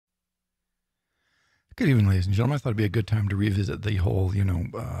Good evening, ladies and gentlemen. I thought it'd be a good time to revisit the whole,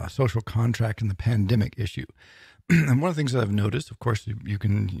 social contract and the pandemic issue. And one of the things that I've noticed, of course, you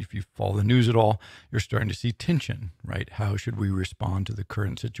can, if you follow the news at all, you're starting to see tension, right? How should we respond to the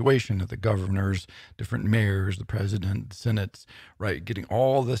current situation of the governors, different mayors, the president, the senates, right? Getting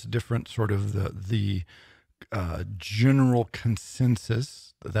all this different sort of the general consensus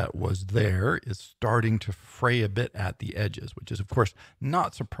that was there is starting to fray a bit at the edges, which is, of course,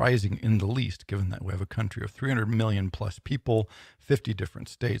 not surprising in the least, given that we have a country of 300 million plus people, 50 different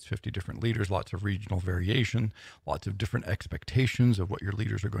states, 50 different leaders, lots of regional variation, lots of different expectations of what your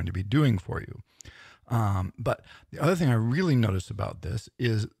leaders are going to be doing for you. But the other thing I really notice about this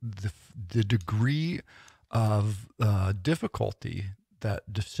is the degree of difficulty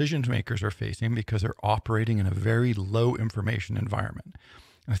that decision makers are facing because they're operating in a very low information environment.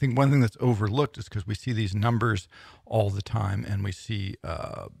 And I think one thing that's overlooked is because we see these numbers all the time, and we see,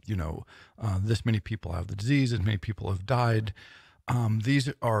 this many people have the disease, as many people have died.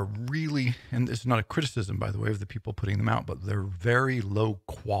 These are really, and this is not a criticism, by the way, of the people putting them out, but they're very low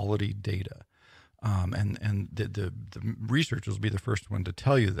quality data. And the researchers will be the first one to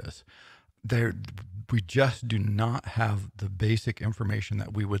tell you this. We just do not have the basic information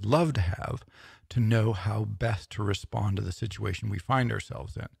that we would love to have to know how best to respond to the situation we find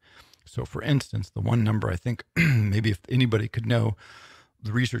ourselves in. So, for instance, the one number I think maybe if anybody could know,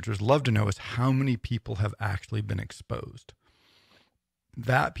 the researchers love to know is how many people have actually been exposed.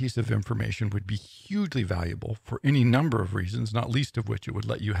 That piece of information would be hugely valuable for any number of reasons, not least of which it would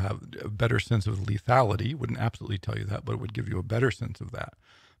let you have a better sense of lethality. It wouldn't absolutely tell you that, but it would give you a better sense of that.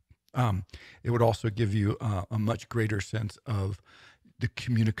 It would also give you a much greater sense of the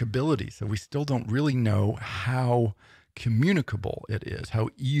communicability. So we still don't really know how communicable it is, how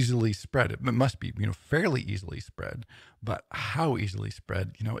easily spread. It must be, fairly easily spread, but how easily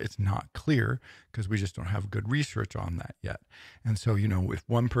spread, it's not clear because we just don't have good research on that yet. And so, if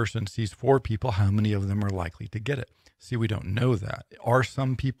one person sees 4 people, how many of them are likely to get it? See, we don't know that.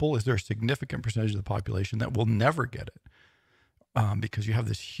 Is there a significant percentage of the population that will never get it? Because you have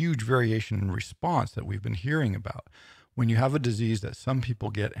this huge variation in response that we've been hearing about. When you have a disease that some people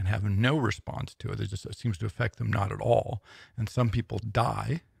get and have no response to it seems to affect them not at all, and some people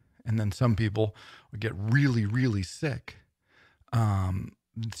die, and then some people get really, really sick.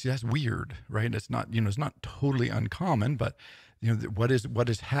 See, that's weird, right? It's not, it's not totally uncommon, but what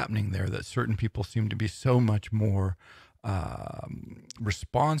is happening there that certain people seem to be so much more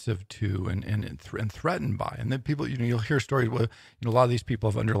responsive to and threatened by. And then people, you'll hear stories where, a lot of these people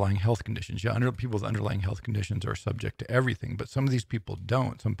have underlying health conditions. Yeah, people with underlying health conditions are subject to everything, but some of these people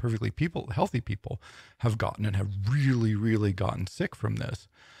don't. Some healthy people have gotten and have really, really gotten sick from this.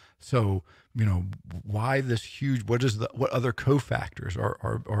 So, why this huge, what other cofactors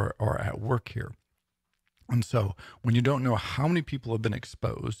are at work here? And so when you don't know how many people have been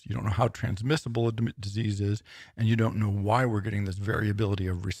exposed, you don't know how transmissible a disease is, and you don't know why we're getting this variability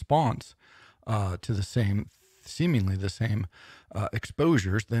of response to seemingly the same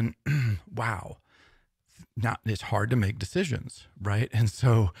exposures, then wow, now it's hard to make decisions, right? And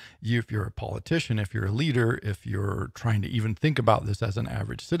so if you're a politician, if you're a leader, if you're trying to even think about this as an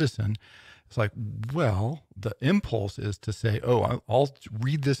average citizen, it's like, well, the impulse is to say, oh, I'll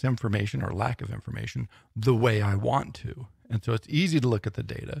read this information or lack of information the way I want to. And so it's easy to look at the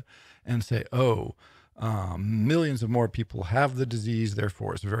data and say, millions of more people have the disease,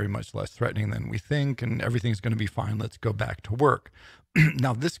 therefore it's very much less threatening than we think, and everything's going to be fine. Let's go back to work.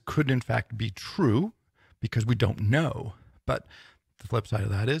 Now, this could in fact be true because we don't know. But the flip side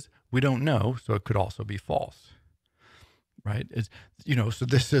of that is we don't know, so it could also be false. Right. So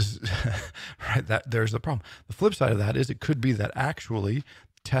this is right. There's the problem. The flip side of that is it could be that actually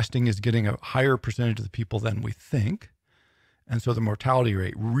testing is getting a higher percentage of the people than we think. And so the mortality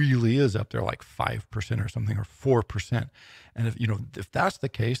rate really is up there like 5% or something, or 4%. And if that's the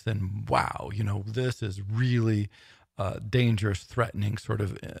case, then wow, this is really a dangerous, threatening sort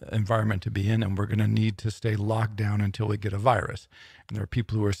of environment to be in. And we're going to need to stay locked down until we get a virus. And there are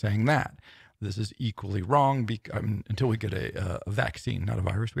people who are saying that. This is equally wrong until we get a vaccine, not a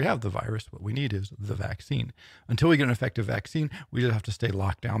virus. We have the virus. What we need is the vaccine. Until we get an effective vaccine, we just have to stay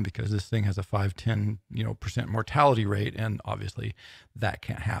locked down because this thing has a 5-10% mortality rate, and obviously that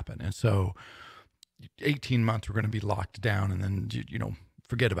can't happen. And so 18 months we're going to be locked down, and then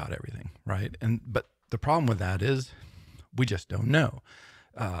forget about everything, right? But the problem with that is we just don't know.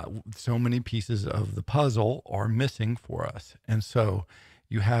 So many pieces of the puzzle are missing for us, and so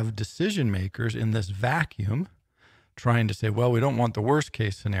you have decision makers in this vacuum trying to say, well, we don't want the worst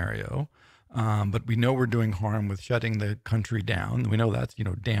case scenario, but we know we're doing harm with shutting the country down. We know that's,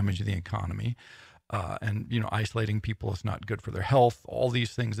 damage to the economy. and isolating people is not good for their health. All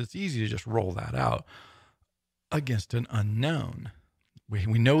these things, it's easy to just roll that out against an unknown.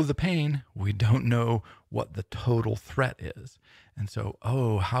 We know the pain, we don't know what the total threat is. And so,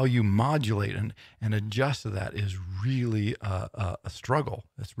 how you modulate and adjust to that is really a struggle.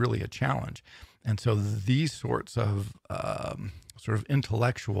 It's really a challenge. And so these sorts of sort of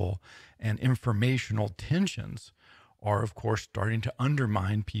intellectual and informational tensions are, of course, starting to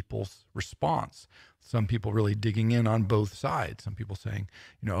undermine people's response. Some people really digging in on both sides. Some people saying,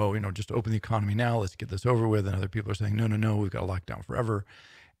 just open the economy now, let's get this over with. And other people are saying, no, we've got to lock down forever.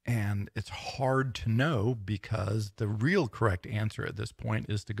 And it's hard to know, because the real correct answer at this point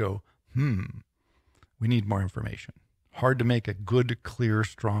is to go, we need more information. Hard to make a good, clear,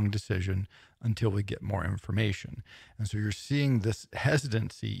 strong decision until we get more information. And so you're seeing this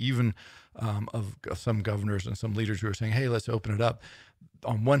hesitancy, even of some governors and some leaders who are saying, hey, let's open it up.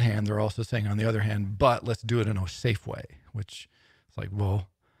 On one hand, they're also saying, on the other hand, but let's do it in a safe way, which it's like, well,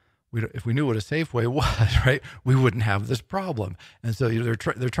 if we knew what a safe way was, right, we wouldn't have this problem. And so they're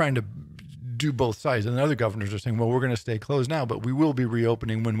trying to do both sides. And the other governors are saying, well, we're going to stay closed now, but we will be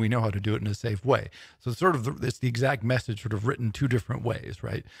reopening when we know how to do it in a safe way. So it's the exact message sort of written two different ways,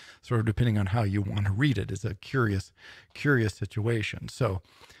 right? Sort of depending on how you want to read it. It's a curious situation. So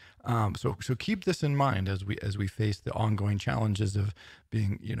keep this in mind as we face the ongoing challenges of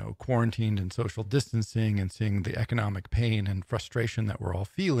being, quarantined and social distancing, and seeing the economic pain and frustration that we're all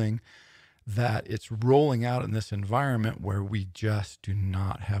feeling, that it's rolling out in this environment where we just do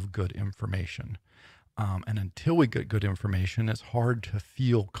not have good information. And until we get good information, it's hard to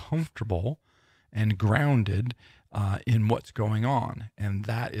feel comfortable and grounded in what's going on. And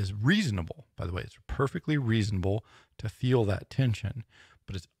that is reasonable. By the way, it's perfectly reasonable to feel that tension,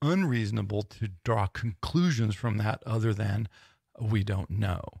 but it's unreasonable to draw conclusions from that other than we don't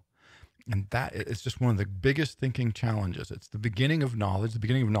know. And that is just one of the biggest thinking challenges. It's the beginning of knowledge. The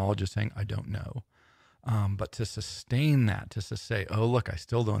beginning of knowledge is saying, I don't know. But to sustain that, to say, oh, look, I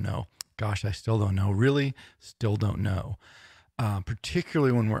still don't know. Gosh, I still don't know. Really, still don't know.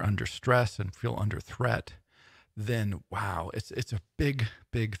 Particularly when we're under stress and feel under threat, then wow, it's a big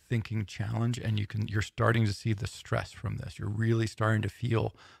thinking challenge, and you're starting to see the stress from this. You're really starting to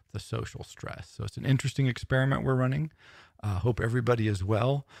feel the social stress. So it's an interesting experiment we're running. Hope everybody is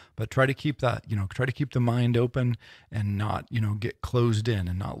well, but try to keep that, try to keep the mind open and not, get closed in,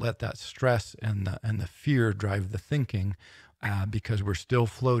 and not let that stress and the fear drive the thinking, because we're still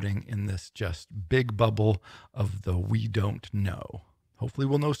floating in this just big bubble of the we don't know. Hopefully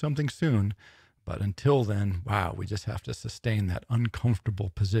we'll know something soon. But until then, wow, we just have to sustain that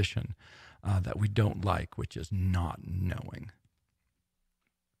uncomfortable position that we don't like, which is not knowing.